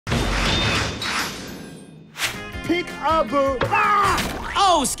peek-a-boo. Ah!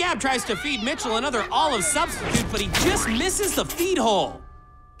 Oh, Scab tries to feed Mitchell another olive substitute, but he just misses the feed hole.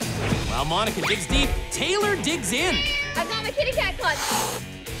 While Monica digs deep, Taylor digs in. I got my kitty cat clutch.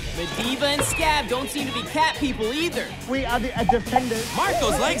 Medivh and Scab don't seem to be cat people either. We are the defenders.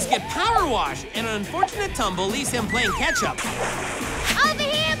 Marco's legs get power washed, and an unfortunate tumble leaves him playing catch-up. Over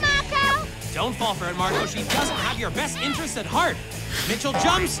here, Marco. Don't fall for it, Marco. She doesn't have your best interests at heart. Mitchell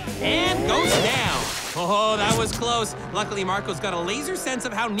jumps and goes down. Oh, that was close. Luckily, Marco's got a laser sense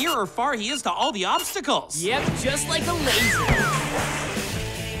of how near or far he is to all the obstacles. Yep, just like a laser.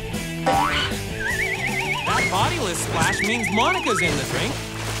 That bodiless splash means Monica's in the drink.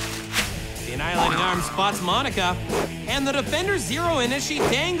 The annihilating arm spots Monica, and the defenders zero in as she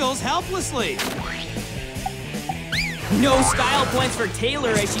dangles helplessly. No style points for Taylor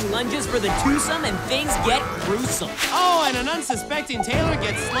as she lunges for the twosome and things get gruesome. Oh, and an unsuspecting Taylor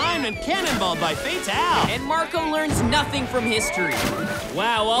gets slimed and cannonballed by Fatal. And Marco learns nothing from history.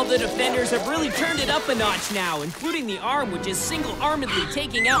 Wow, all the defenders have really turned it up a notch now, including the arm, which is single-armedly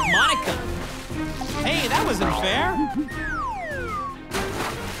taking out Monica. Hey, that wasn't fair.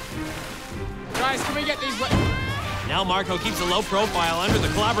 Guys, can we get these... Now Marco keeps a low profile under the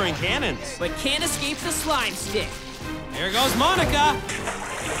clobbering cannons. But can't escape the slime stick. There goes Monica.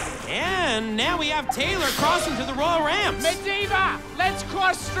 And now we have Taylor crossing to the royal ramps. Medivh, let's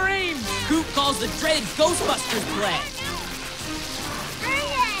cross stream. Coop calls the dreaded Ghostbusters play.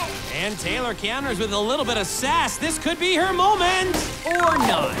 And Taylor counters with a little bit of sass. This could be her moment. Or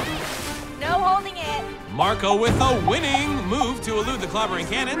not. No holding it. Marco with a winning move to elude the clobbering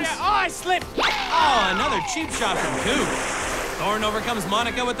cannons. Oh, I slipped. Oh, another cheap shot from Coop. Thorn overcomes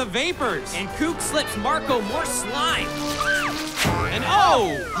Monica with the vapors. And Coop slips Marco more slime. And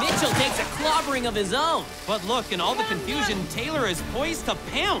oh! Mitchell takes a clobbering of his own. But look, in all the confusion, Taylor is poised to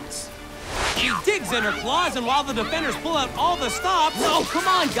pounce. She digs in her claws, and while the defenders pull out all the stops... Oh, come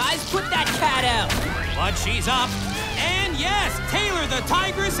on, guys, put that cat out. But she's up. And yes, Taylor the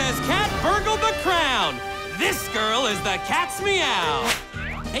Tigress has cat-burgled the crown. This girl is the cat's meow.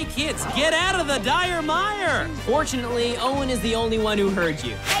 Hey, kids, get out of the dire mire. Fortunately, Owen is the only one who heard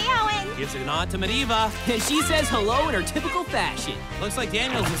you. Hey, Owen. Gives a nod to Medivh. And she says hello in her typical fashion. Looks like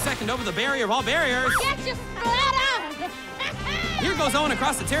Daniel's the second over the barrier of all barriers. Get your splat on. Here goes Owen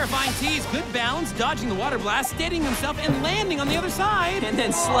across the terrifying tees. Good balance, dodging the water blast, steadying himself, and landing on the other side. And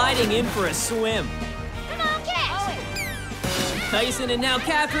then sliding in for a swim. Come on, catch. Tyson and now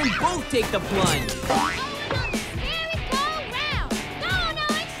Catherine both take the plunge.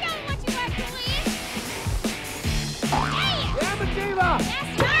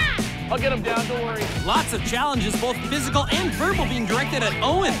 I'll get him down, don't worry. Lots of challenges, both physical and verbal, being directed at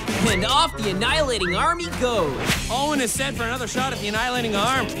Owen. And off the annihilating arm he goes. Owen is set for another shot at the annihilating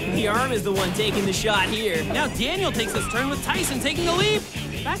arm. The arm is the one taking the shot here. Now Daniel takes his turn with Tyson taking the leap.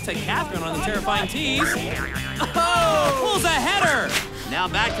 Back to Catherine on the terrifying tees. Oh! Pulls a header. Now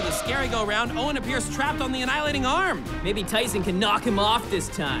back to the scary go-round. Owen appears trapped on the annihilating arm. Maybe Tyson can knock him off this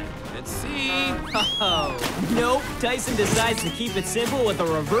time. Let's see. Oh, nope. Tyson decides to keep it simple with a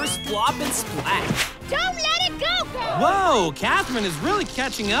reverse flop and splat. Don't let it go, girl. Whoa, Catherine is really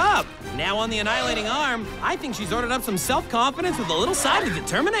catching up. Now on the annihilating arm, I think she's ordered up some self-confidence with a little side of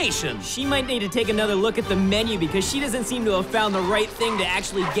determination. She might need to take another look at the menu because she doesn't seem to have found the right thing to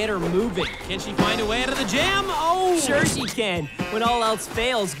actually get her moving. Can she find a way out of the jam? Oh! Sure she can. When all else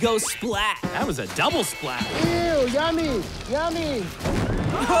fails, go splat. That was a double splat. Ew, yummy, yummy.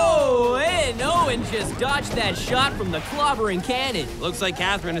 Oh, and Owen just dodged that shot from the clobbering cannon. Looks like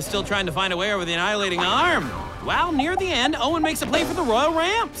Catherine is still trying to find a way over the annihilating arm. Well, near the end, Owen makes a play for the royal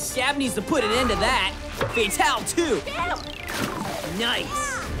ramps. Scab needs to put an end to that. Fatal too.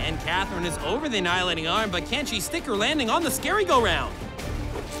 Nice. And Catherine is over the annihilating arm, but can she stick her landing on the scary go-round?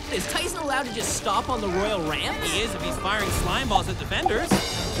 Is Tyson allowed to just stop on the royal ramp? He is if he's firing slime balls at defenders.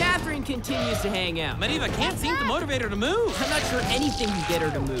 Catherine continues to hang out. Medivh can't seem to motivate her to move. I'm not sure anything can get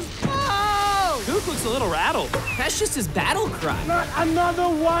her to move. Oh! Coop looks a little rattled. That's just his battle cry. Not another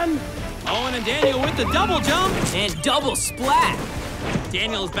one. Owen and Daniel with the double jump. And double splat.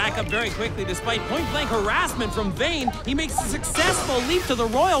 Daniel is back up very quickly despite point-blank harassment from Vane. He makes a successful leap to the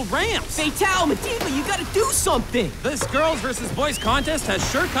royal ramps. Fatal, Medivh, you gotta do something. This girls versus boys contest has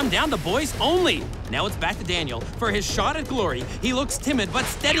sure come down to boys only. Now it's back to Daniel for his shot at glory. He looks timid, but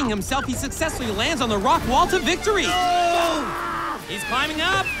steadying himself, he successfully lands on the rock wall to victory. Oh! He's climbing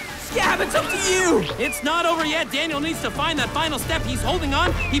up. Scab, it's up to you. It's not over yet. Daniel needs to find that final step. He's holding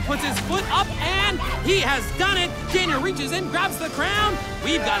on. He puts his foot up, and he has done it. Daniel reaches in, grabs the crown.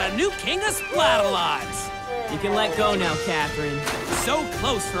 We've got a new King of Splatalot. You can let go now, Catherine. So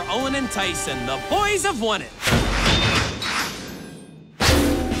close for Owen and Tyson. The boys have won it.